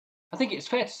I think it's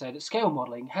fair to say that scale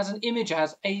modelling has an image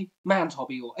as a man's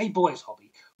hobby or a boy's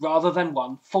hobby, rather than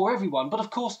one for everyone. But of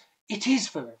course, it is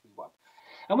for everyone.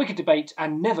 And we could debate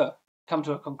and never come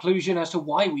to a conclusion as to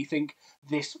why we think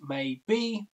this may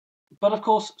be. But of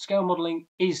course, scale modelling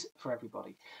is for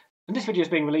everybody. And this video is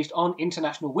being released on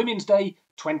International Women's Day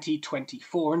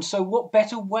 2024. And so what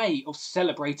better way of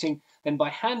celebrating than by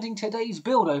handing today's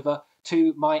build over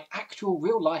to my actual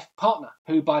real-life partner,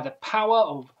 who by the power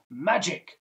of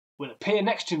magic will appear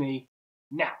next to me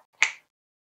now.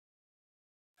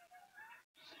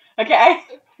 Okay.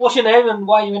 What's your name and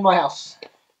why are you in my house?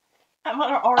 I'm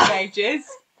on Oranages.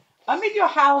 I'm in your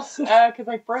house because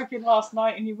I broke in last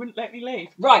night and you wouldn't let me leave.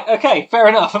 Right, okay, fair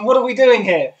enough. And what are we doing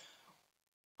here?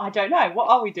 I don't know. What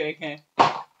are we doing here?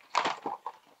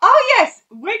 Oh, yes!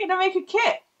 We're going to make a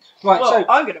kit. Right, well, so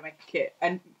I'm going to make a kit.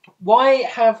 And why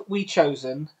have we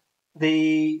chosen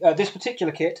this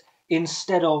particular kit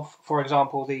instead of, for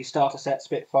example, the starter set,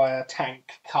 Spitfire,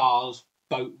 tank, cars,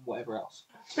 boat, whatever else?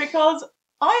 Because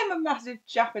I am a massive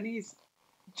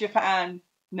Japan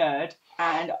nerd,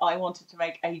 and I wanted to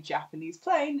make a Japanese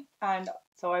plane, and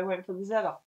so I went for the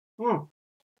Zero.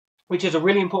 Which is a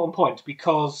really important point,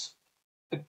 because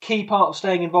a key part of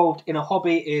staying involved in a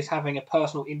hobby is having a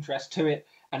personal interest to it,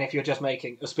 and if you're just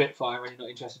making a Spitfire and you're not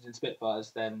interested in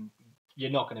Spitfires, then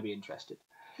you're not going to be interested.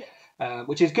 Yeah.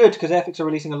 Which is good, because Airfix are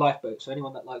releasing a lifeboat, so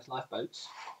anyone that likes lifeboats,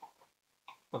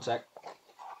 one sec,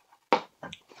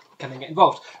 can then get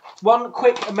involved. One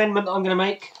quick amendment I'm going to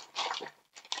make.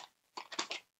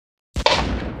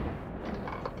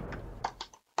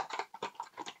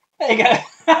 There you go.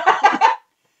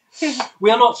 We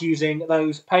are not using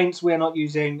those paints. We are not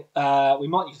using. We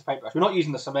might use the paintbrush. We're not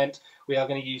using the cement. We are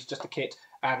going to use just the kit,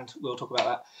 and we'll talk about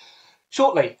that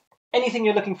shortly. Anything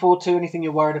you're looking forward to? Anything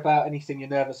you're worried about? Anything you're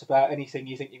nervous about? Anything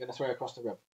you think you're going to throw across the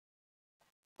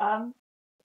room?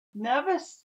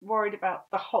 Nervous, worried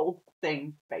about the whole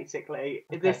thing. Basically,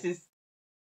 Okay. This is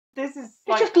It's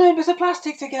like, just gluing bits of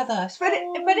plastic together. but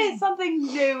it's something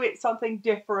new. It's something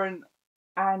different,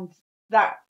 and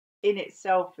that in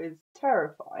itself is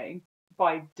terrifying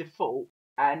by default.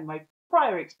 And my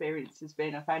prior experience has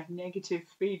been I've had negative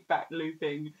feedback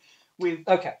looping with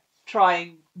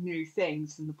trying new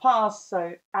things in the past.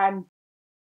 So, and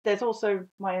there's also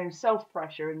my own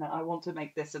self-pressure in that I want to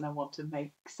make this and I want to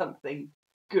make something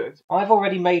good. I've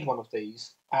already made one of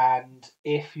these, and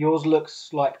if yours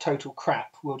looks like total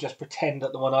crap, we'll just pretend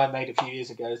that the one I made a few years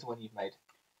ago is the one you've made.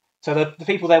 So the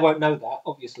people there won't know that,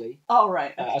 obviously. Oh,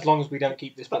 right. Okay. As long as we don't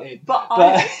keep this bit in. But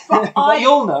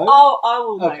you'll know. Oh, I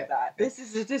will know that. This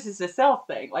is a self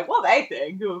thing. Like, what they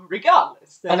think,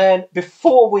 regardless. And then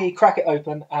before we crack it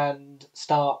open and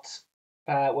start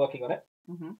working on it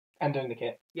and doing the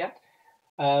kit,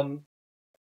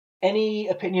 any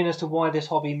opinion as to why this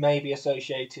hobby may be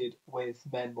associated with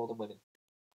men more than women?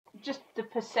 Just the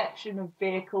perception of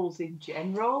vehicles in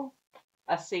general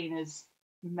are seen as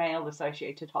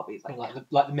male-associated hobbies,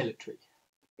 like the military.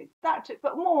 That,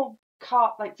 but more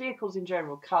vehicles in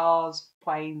general, cars,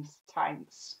 planes,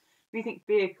 tanks. We think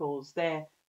vehicles, they're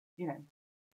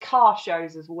car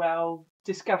shows as well,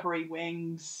 Discovery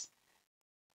Wings,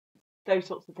 those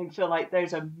sorts of things feel like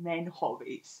those are men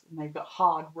hobbies, and they've got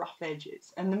hard, rough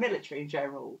edges. And the military in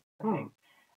general, I think,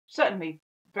 certainly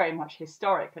very much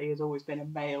historically has always been a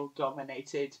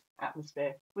male-dominated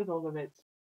atmosphere with all of its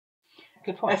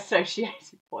good point.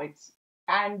 Associated points.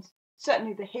 And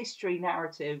certainly the history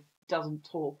narrative doesn't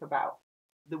talk about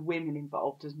the women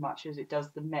involved as much as it does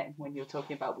the men when you're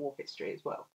talking about war history as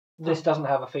well. This doesn't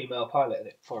have a female pilot in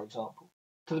it, for example.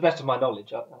 To the best of my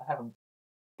knowledge, I haven't.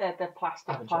 They're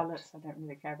plastic pilots. Checked. I don't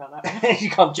really care about that. You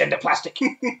can't gender plastic.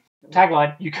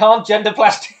 Tagline, you can't gender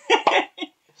plastic.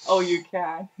 Oh, you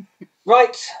can.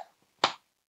 Right.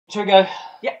 Shall we go?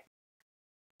 Yeah.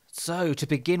 So, to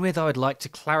begin with, I would like to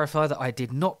clarify that I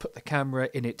did not put the camera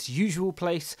in its usual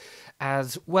place,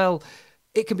 as, well,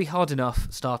 it can be hard enough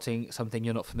starting something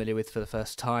you're not familiar with for the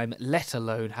first time, let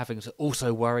alone having to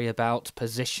also worry about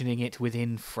positioning it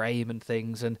within frame and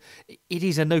things, and it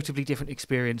is a notably different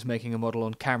experience making a model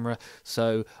on camera,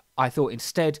 so I thought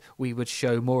instead we would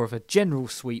show more of a general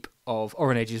sweep of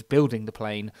Oranages building the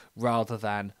plane rather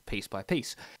than piece by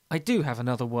piece. I do have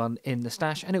another one in the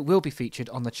stash and it will be featured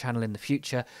on the channel in the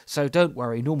future, so don't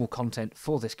worry, normal content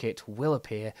for this kit will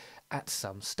appear at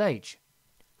some stage.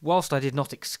 Whilst I did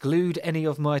not exclude any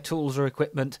of my tools or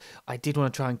equipment, I did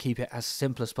want to try and keep it as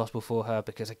simple as possible for her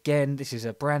because, again, this is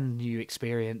a brand new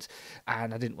experience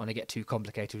and I didn't want to get too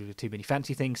complicated with too many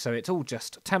fancy things, so it's all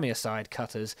just Tamiya side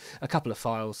cutters, a couple of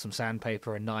files, some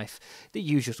sandpaper, a knife, the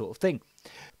usual sort of thing.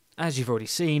 As you've already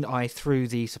seen, I threw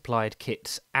the supplied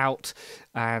kits out,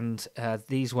 and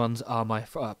these ones are my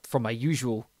from my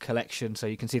usual collection, so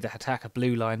you can see the Hataka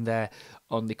blue line there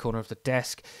on the corner of the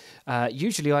desk.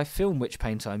 Usually I film which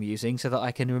paint I'm using so that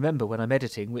I can remember when I'm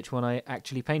editing which one I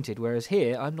actually painted, whereas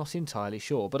here I'm not entirely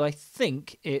sure, but I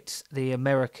think it's the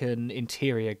American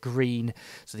interior green,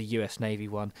 so the US Navy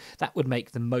one. That would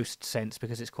make the most sense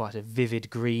because it's quite a vivid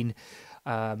green.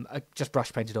 I just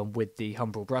brush painted on with the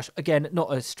Humbrol brush. Again,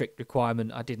 not a strict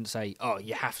requirement. I didn't say, oh,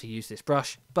 you have to use this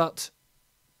brush, but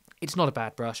it's not a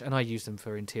bad brush, and I use them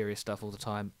for interior stuff all the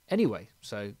time anyway,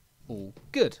 so all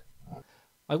good.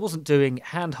 I wasn't doing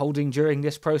hand-holding during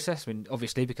this process, I mean,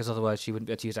 obviously, because otherwise she wouldn't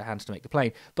be able to use her hands to make the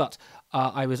plane, but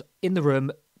I was in the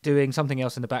room doing something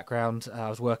else in the background. I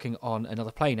was working on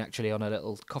another plane, actually, on a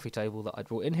little coffee table that I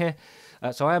brought in here.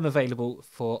 So I am available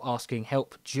for asking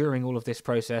help during all of this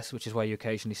process, which is why you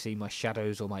occasionally see my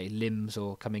shadows or my limbs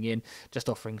or coming in, just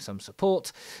offering some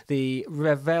support. The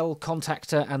Revell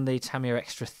Contactor and the Tamiya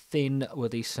Extra Thin were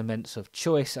the cements of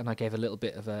choice, and I gave a little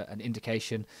bit of an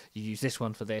indication. You use this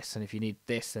one for this, and if you need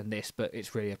this, then this, but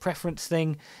it's really a preference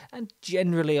thing. And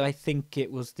generally, I think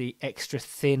it was the Extra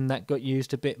Thin that got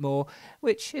used a bit more,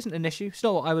 which isn't an issue. It's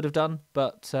not what I would have done,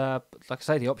 but like I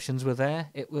say, the options were there.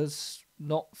 It was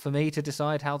not for me to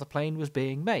decide how the plane was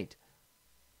being made.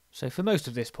 So for most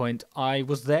of this point, I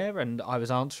was there and I was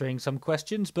answering some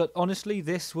questions, but honestly,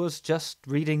 this was just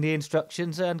reading the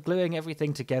instructions and gluing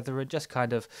everything together and just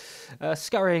kind of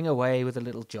scurrying away with a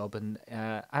little job. And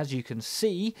as you can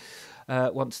see,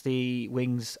 once the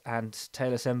wings and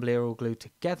tail assembly are all glued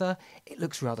together, it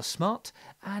looks rather smart,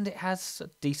 and it has a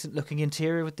decent looking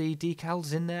interior with the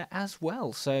decals in there as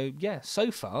well. So yeah,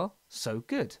 so far, so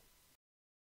good.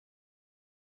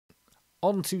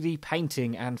 On to the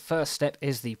painting, and first step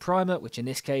is the primer, which in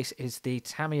this case is the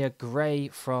Tamiya Grey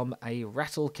from a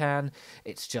rattle can.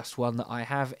 It's just one that I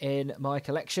have in my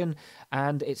collection,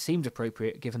 and it seemed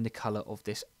appropriate given the colour of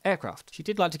this aircraft. She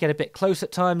did like to get a bit close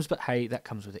at times, but hey, that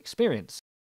comes with experience.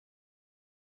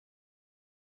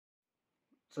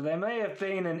 So there may have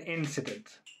been an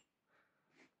incident.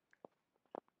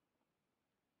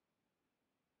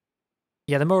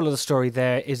 Yeah, the moral of the story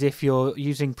there is if you're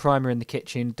using primer in the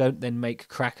kitchen, don't then make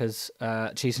crackers,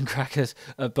 cheese and crackers,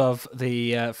 above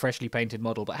the freshly painted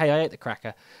model. But hey, I ate the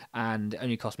cracker, and it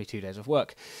only cost me 2 days of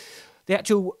work. The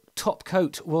actual top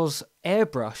coat was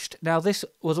airbrushed. Now, this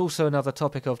was also another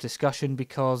topic of discussion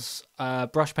because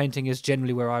brush painting is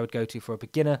generally where I would go to for a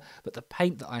beginner, but the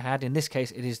paint that I had, in this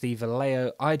case it is the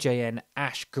Vallejo IJN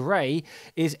Ash Grey,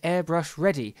 is airbrush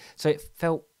ready. So it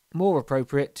felt more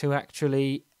appropriate to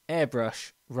actually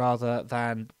airbrush rather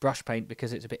than brush paint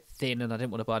because it's a bit thin and I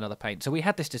didn't want to buy another paint. So we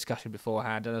had this discussion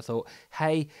beforehand and I thought,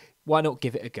 hey, why not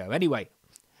give it a go anyway?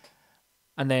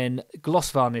 And then gloss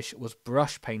varnish was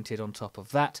brush painted on top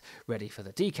of that, ready for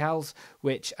the decals,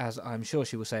 which, as I'm sure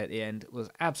she will say at the end, was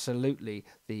absolutely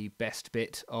the best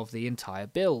bit of the entire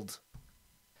build.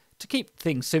 To keep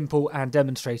things simple and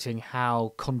demonstrating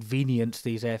how convenient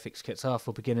these Airfix kits are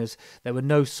for beginners, there were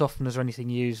no softeners or anything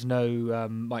used, no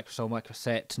microsol,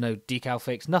 microset, no decal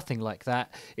fix, nothing like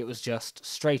that. It was just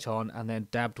straight on and then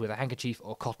dabbed with a handkerchief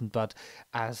or cotton bud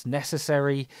as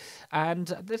necessary. And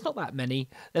there's not that many.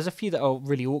 There's a few that are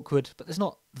really awkward, but there's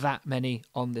not that many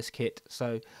on this kit.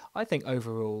 So I think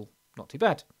overall, not too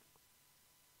bad.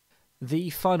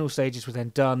 The final stages were then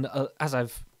done. As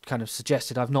I've kind of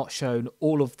suggested, I've not shown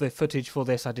all of the footage for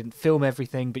this. I didn't film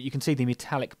everything, but you can see the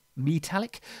metallic. You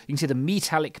can see the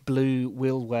metallic blue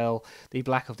wheel well, the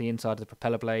black of the inside of the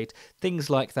propeller blade,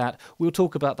 things like that. We'll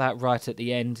talk about that right at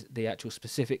the end, the actual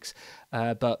specifics,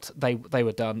 but they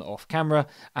were done off camera,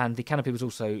 and the canopy was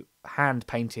also hand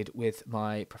painted with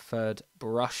my preferred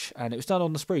brush, and it was done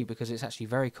on the sprue because it's actually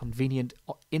very convenient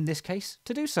in this case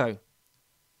to do so.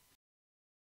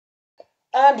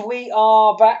 And we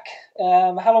are back.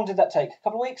 How long did that take? A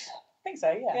couple of weeks? I think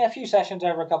so, yeah. Yeah, a few sessions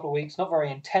over a couple of weeks, not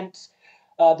very intense.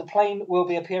 The plane will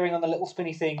be appearing on the little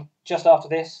spinny thing just after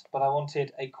this, but I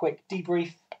wanted a quick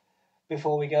debrief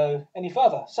before we go any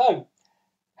further. So,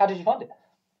 how did you find it?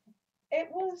 It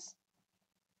was,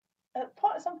 at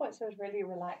some points it was really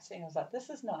relaxing. I was like, this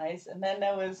is nice. And then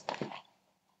there was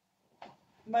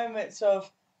moments of,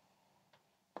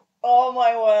 oh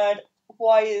my word,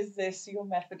 why is this your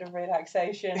method of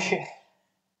relaxation?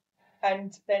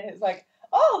 And then it's like,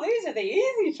 oh, these are the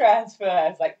easy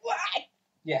transfers. Like, what?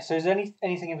 Yeah, so is there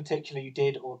anything in particular you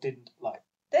did or didn't like?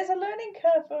 There's a learning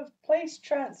curve of place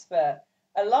transfer,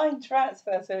 a line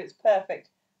transfer, so it's perfect.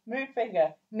 Mood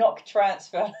finger, knock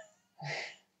transfer.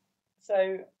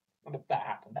 So What if that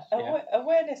happens?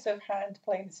 awareness of hand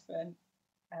placement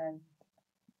and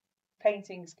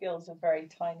painting skills are very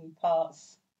tiny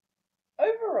parts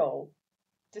overall,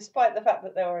 despite the fact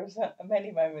that there were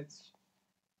many moments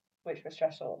which were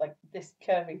stressful, like this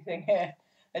curvy thing here.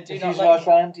 I do not like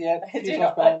band, yeah. I do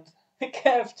not like the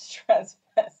curved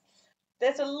transverse.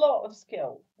 There's a lot of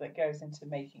skill that goes into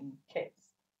making kits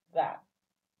that,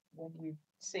 when you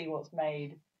see what's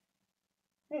made,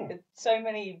 so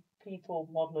many people,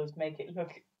 modelers, make it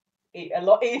look a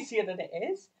lot easier than it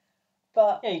is.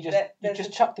 But yeah, you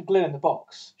just chuck the glue in the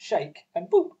box, shake, and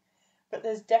boop. But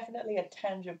there's definitely a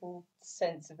tangible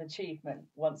sense of achievement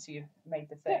once you've made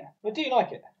the thing. Yeah. But do you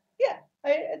like it? Yeah,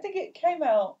 I think it came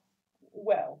out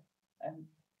well. And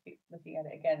looking at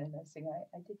it again and noticing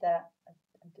I did that,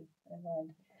 I did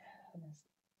mind.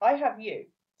 I have you,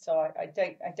 so I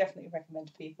definitely recommend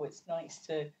to people. It's nice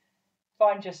to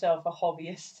find yourself a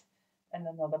hobbyist and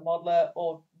another modeler,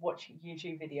 or watch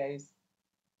YouTube videos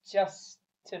just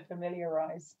to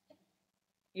familiarise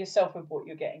yourself with what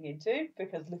you're getting into,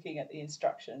 because looking at the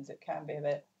instructions, it can be a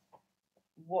bit,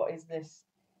 what is this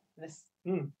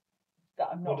that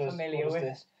I'm not familiar with?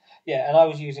 This? Yeah, and I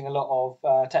was using a lot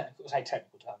of technical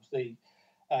terms, the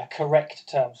correct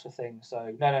terms for things.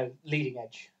 So leading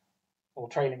edge or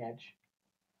trailing edge,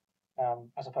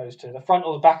 as opposed to the front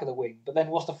or the back of the wing. But then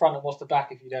what's the front and what's the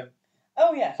back if you don't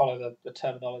follow the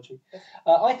terminology?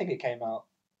 I think it came out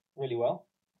really well.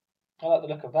 I like the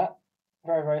look of that.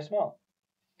 Very, very smart.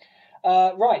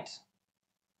 Right.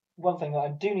 One thing that I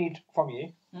do need from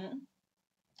you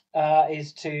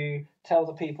is to tell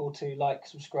the people to like,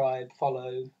 subscribe,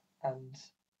 follow, and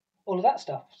all of that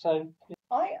stuff. So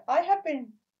I have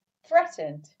been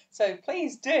threatened. So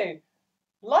please do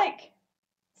like,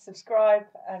 subscribe,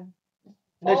 and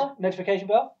follow. Notification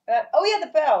bell? The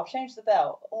bell. Change the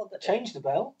bell. Change the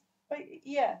bell?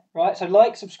 Yeah. Right, so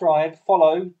like, subscribe,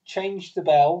 follow, change the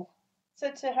bell. So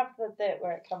to have the bit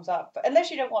where it comes up, but unless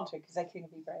you don't want to, because they can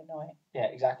be very annoying. Yeah,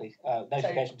 exactly.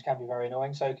 Notifications can be very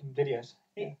annoying, so can videos.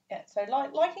 Yeah. So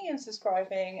liking and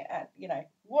subscribing, and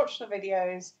watch the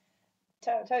videos.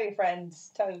 Tell your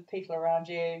friends. Tell the people around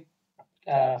you.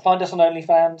 Find us on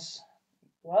OnlyFans.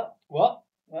 What?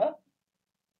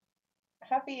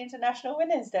 Happy International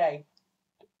Women's Day.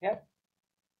 Yep.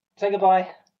 Say goodbye.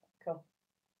 Cool.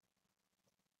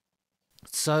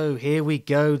 So here we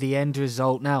go, the end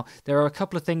result. Now, there are a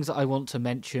couple of things that I want to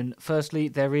mention. Firstly,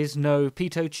 there is no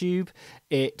pitot tube.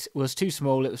 It was too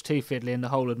small, it was too fiddly, and the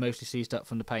hole had mostly seized up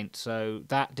from the paint, so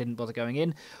that didn't bother going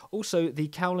in. Also, the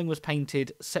cowling was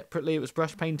painted separately. It was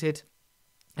brush painted,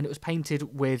 and it was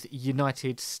painted with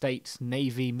United States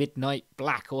Navy Midnight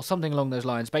Black, or something along those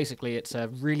lines. Basically, it's a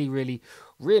really, really,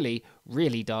 really,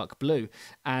 really dark blue,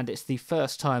 and it's the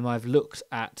first time I've looked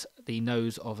at the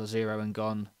nose of a Zero and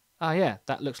gone, oh yeah,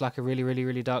 that looks like a really, really,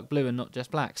 really dark blue and not just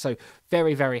black. So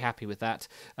very, very happy with that.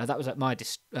 That was at my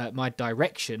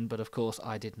direction, but of course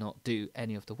I did not do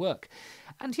any of the work.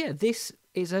 And yeah, this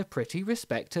is a pretty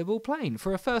respectable plane.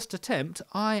 For a first attempt,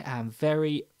 I am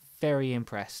very, very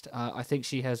impressed. I think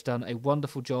she has done a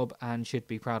wonderful job and should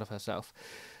be proud of herself.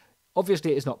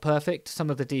 Obviously, it's not perfect.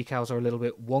 Some of the decals are a little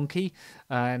bit wonky,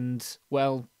 and,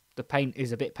 well, the paint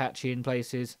is a bit patchy in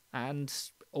places, and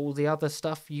all the other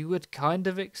stuff you would kind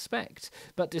of expect.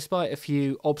 But despite a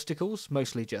few obstacles,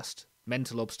 mostly just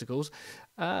mental obstacles,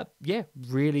 yeah,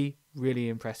 really, really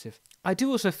impressive. I do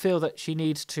also feel that she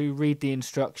needs to read the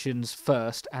instructions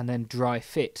first and then dry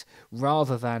fit,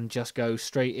 rather than just go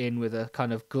straight in with a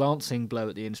kind of glancing blow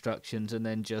at the instructions and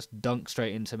then just dunk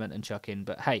straight in cement and chuck in.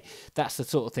 But hey, that's the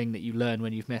sort of thing that you learn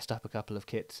when you've messed up a couple of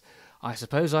kits. I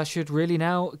suppose I should really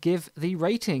now give the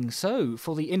rating. So,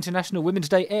 for the International Women's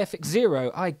Day Airfix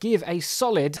Zero, I give a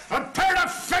solid... A pair of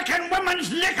frickin'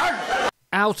 women's knickers!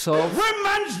 Out of...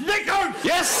 Women's knickers!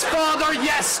 Yes, father,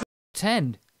 yes!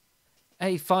 10.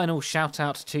 A final shout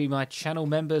out to my channel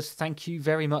members. Thank you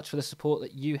very much for the support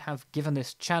that you have given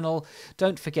this channel.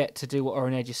 Don't forget to do what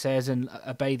Oranages says and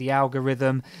obey the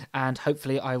algorithm. And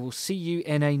hopefully I will see you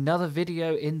in another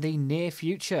video in the near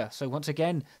future. So once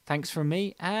again, thanks from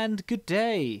me and good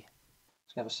day.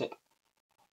 Let's have a sip.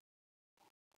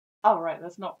 Oh, right,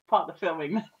 that's not part of the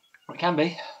filming. It can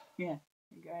be. Yeah,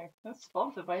 okay. That's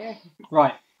sponsored by you.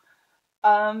 Right.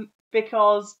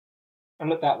 Because... And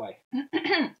look that way.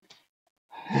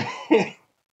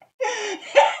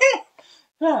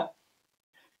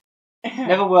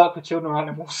 Never work with children or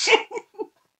animals.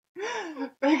 I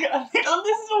think,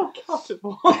 this is all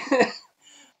cuttable.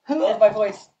 There's my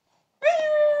voice.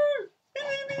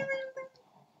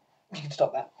 You can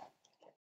stop that.